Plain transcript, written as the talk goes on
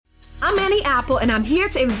I'm Annie Apple, and I'm here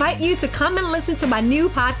to invite you to come and listen to my new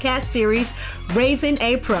podcast series, Raising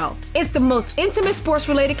a Pro. It's the most intimate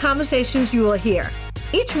sports-related conversations you will hear.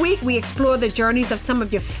 Each week, we explore the journeys of some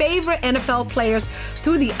of your favorite NFL players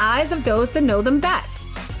through the eyes of those that know them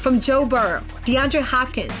best. From Joe Burrow, DeAndre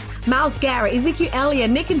Hopkins, Myles Garrett, Ezekiel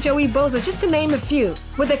Elliott, Nick and Joey Bosa, just to name a few.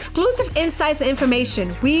 With exclusive insights and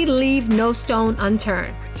information, we leave no stone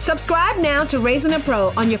unturned. Subscribe now to Raising a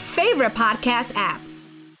Pro on your favorite podcast app.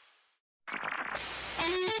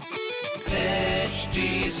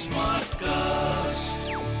 HT Smartcast.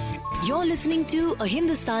 You're listening to a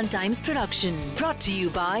Hindustan Times production brought to you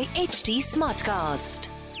by HT Smartcast.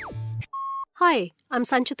 Hi, I'm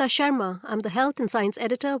Sanchita Sharma. I'm the Health and Science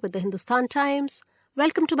Editor with the Hindustan Times.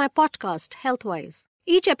 Welcome to my podcast, Healthwise.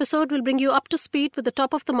 Each episode will bring you up to speed with the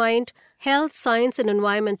top-of-the-mind health, science, and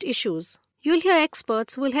environment issues. You'll hear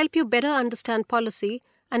experts who will help you better understand policy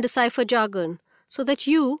and decipher jargon so that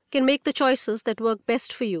you can make the choices that work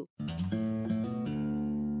best for you.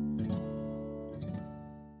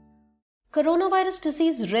 Coronavirus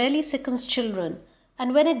disease rarely sickens children,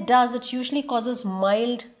 and when it does, it usually causes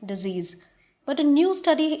mild disease. But a new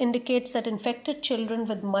study indicates that infected children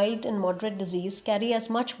with mild and moderate disease carry as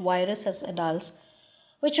much virus as adults,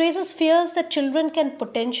 which raises fears that children can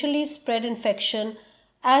potentially spread infection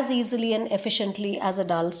as easily and efficiently as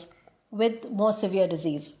adults with more severe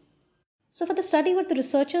disease. So for the study, what the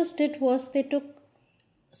researchers did was they took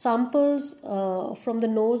samples from the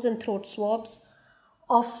nose and throat swabs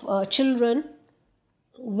of children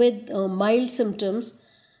with mild symptoms,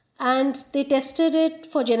 and they tested it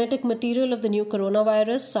for genetic material of the new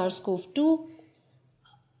coronavirus, SARS-CoV-2,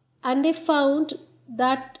 and they found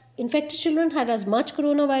that infected children had as much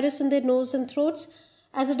coronavirus in their nose and throats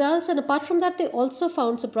as adults, and apart from that, they also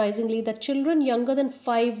found, surprisingly, that children younger than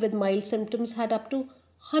 5 with mild symptoms had up to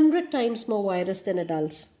 100 times more virus than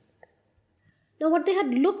adults. Now, what they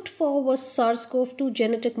had looked for was SARS-CoV-2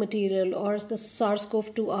 genetic material, or the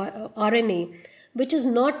SARS-CoV-2 RNA, which is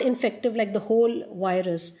not infective like the whole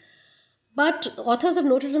virus. But authors have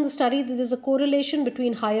noted in the study that there is a correlation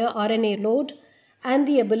between higher RNA load and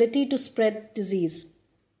the ability to spread disease.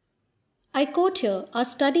 I quote here, "Our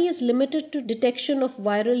study is limited to detection of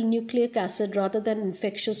viral nucleic acid rather than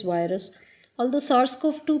infectious virus, although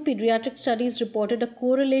SARS-CoV-2 pediatric studies reported a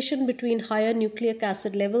correlation between higher nucleic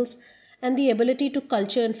acid levels and the ability to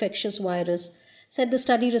culture infectious virus," said the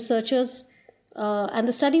study researchers. And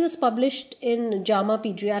the study was published in JAMA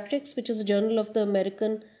Pediatrics, which is a journal of the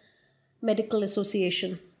American Medical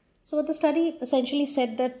Association. So what the study essentially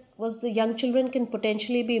said that was the young children can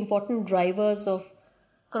potentially be important drivers of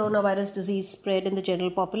coronavirus disease spread in the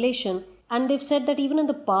general population. And they've said that even in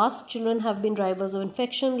the past, children have been drivers of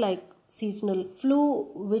infection like seasonal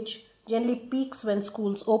flu, which generally peaks when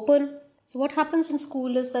schools open. So what happens in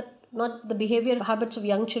school is that not the behavior habits of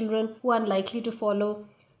young children who are unlikely to follow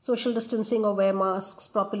social distancing or wear masks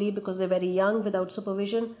properly because they're very young without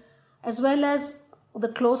supervision, as well as the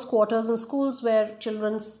close quarters in schools where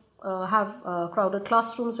children have crowded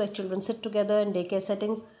classrooms where children sit together in daycare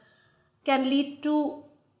settings, can lead to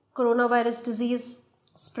coronavirus disease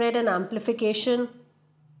spread and amplification,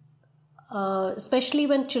 especially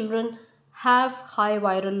when children have high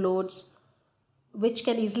viral loads which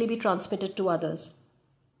can easily be transmitted to others.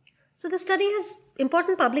 So the study has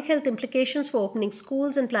important public health implications for opening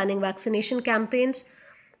schools and planning vaccination campaigns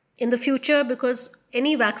in the future, because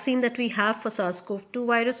any vaccine that we have for SARS-CoV-2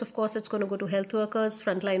 virus, of course, it's going to go to health workers,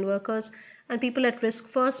 frontline workers, and people at risk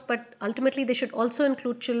first, but ultimately they should also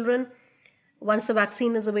include children once the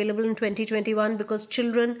vaccine is available in 2021, because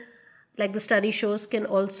children, like the study shows, can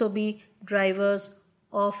also be drivers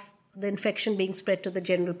of the infection being spread to the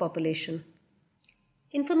general population.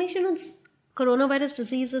 Information on coronavirus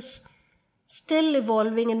disease is still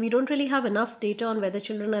evolving, and we don't really have enough data on whether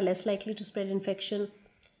children are less likely to spread infection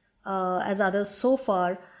as others so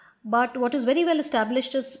far. But what is very well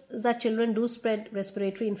established is that children do spread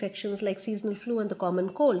respiratory infections like seasonal flu and the common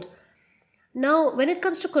cold. Now, when it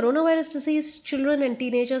comes to coronavirus disease, children and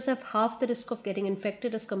teenagers have half the risk of getting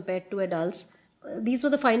infected as compared to adults. These were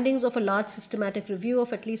the findings of a large systematic review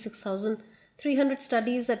of at least 6,300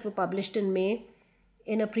 studies that were published in May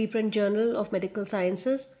in a preprint journal of medical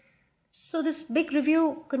sciences. So this big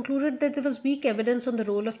review concluded that there was weak evidence on the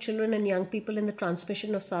role of children and young people in the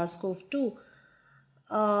transmission of SARS-CoV-2.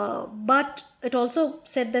 But it also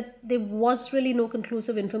said that there was really no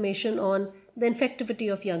conclusive information on the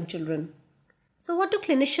infectivity of young children. So what do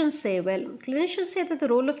clinicians say? Well, clinicians say that the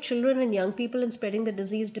role of children and young people in spreading the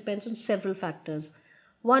disease depends on several factors.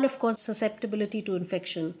 One, of course, susceptibility to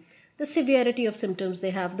infection, the severity of symptoms they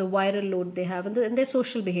have, the viral load they have, and their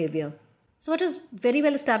social behavior. So what is very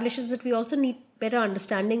well established is that we also need better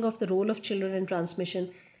understanding of the role of children in transmission,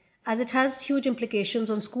 as it has huge implications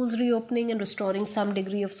on schools reopening and restoring some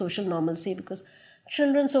degree of social normalcy, because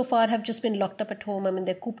children so far have just been locked up at home. I mean,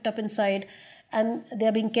 they're cooped up inside and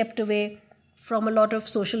they're being kept away from a lot of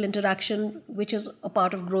social interaction, which is a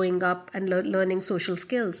part of growing up and learning social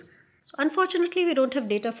skills. So unfortunately, we don't have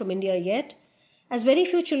data from India yet, as very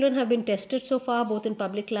few children have been tested so far, both in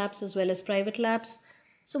public labs as well as private labs.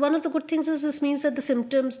 So one of the good things is this means that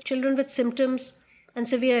children with symptoms and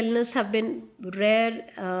severe illness have been rare,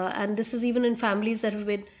 and this is even in families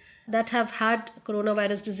that have had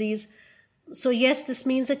coronavirus disease. So yes, this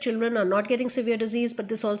means that children are not getting severe disease, but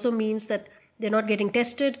this also means that they're not getting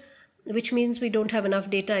tested, which means we don't have enough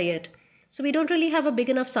data yet. So we don't really have a big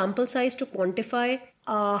enough sample size to quantify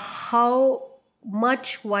how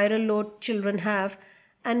much viral load children have,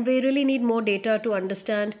 and we really need more data to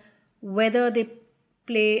understand whether they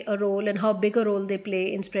play a role and how big a role they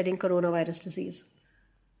play in spreading coronavirus disease.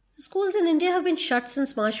 So schools in India have been shut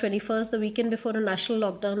since March 21st, the weekend before a national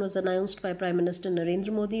lockdown was announced by Prime Minister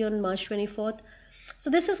Narendra Modi on March 24th. So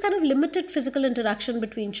this has kind of limited physical interaction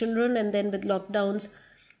between children, and then with lockdowns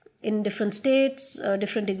in different states,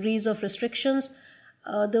 different degrees of restrictions,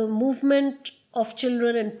 the movement of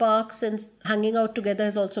children in parks and hanging out together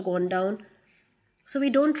has also gone down. So we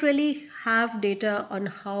don't really have data on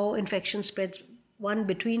how infection spreads, one,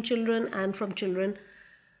 between children and from children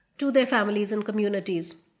to their families and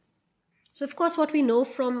communities. So of course, what we know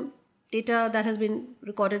from data that has been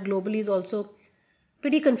recorded globally is also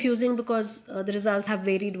pretty confusing, because the results have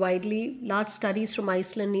varied widely. Large studies from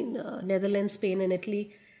Iceland, Netherlands, Spain and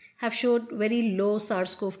Italy have showed very low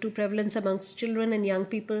SARS-CoV-2 prevalence amongst children and young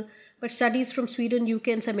people. But studies from Sweden, UK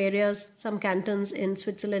and some areas, some cantons in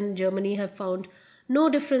Switzerland and Germany have found no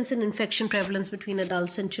difference in infection prevalence between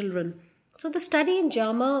adults and children. So the study in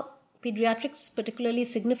JAMA Pediatrics is particularly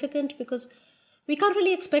significant, because we can't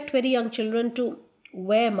really expect very young children to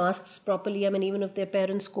wear masks properly. I mean, even if their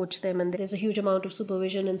parents coach them and there's a huge amount of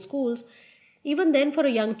supervision in schools, even then for a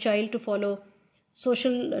young child to follow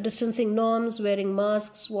social distancing norms, wearing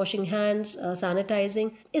masks, washing hands,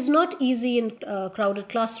 sanitizing is not easy in crowded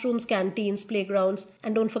classrooms, canteens, playgrounds,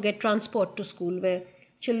 and don't forget transport to school, where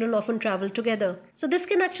children often travel together. So this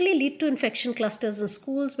can actually lead to infection clusters in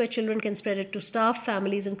schools, where children can spread it to staff,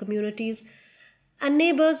 families and communities and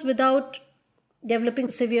neighbors without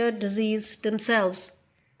developing severe disease themselves.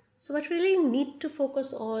 So what we really need to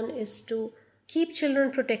focus on is to keep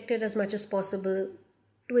children protected as much as possible,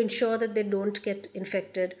 to ensure that they don't get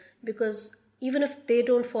infected, because even if they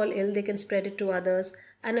don't fall ill, they can spread it to others.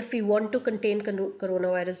 And if we want to contain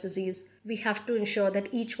coronavirus disease, we have to ensure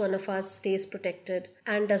that each one of us stays protected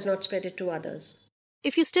and does not spread it to others.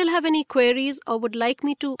 If you still have any queries or would like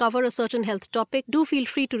me to cover a certain health topic, do feel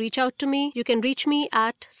free to reach out to me. You can reach me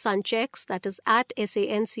at Sanchx, that is at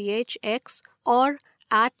SANCHX, or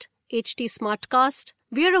at HT Smartcast.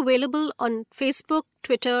 We are available on Facebook,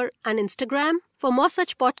 Twitter and Instagram. For more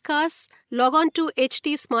such podcasts, log on to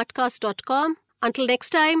htsmartcast.com. Until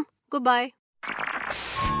next time, goodbye.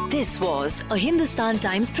 This was a Hindustan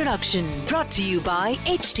Times production brought to you by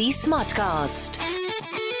HT Smartcast.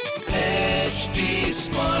 HT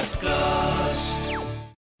Smartcast.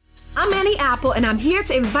 I'm Annie Apple, and I'm here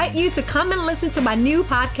to invite you to come and listen to my new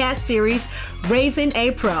podcast series, Raising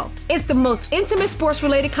a Pro. It's the most intimate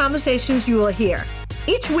sports-related conversations you will hear.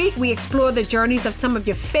 Each week, we explore the journeys of some of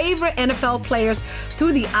your favorite NFL players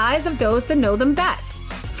through the eyes of those that know them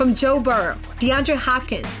best. From Joe Burrow, DeAndre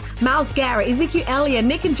Hopkins, Myles Garrett, Ezekiel Elliott,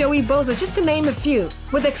 Nick and Joey Bosa, just to name a few.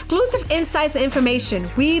 With exclusive insights and information,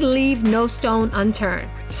 we leave no stone unturned.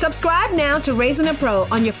 Subscribe now to Raising a Pro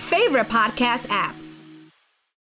on your favorite podcast app.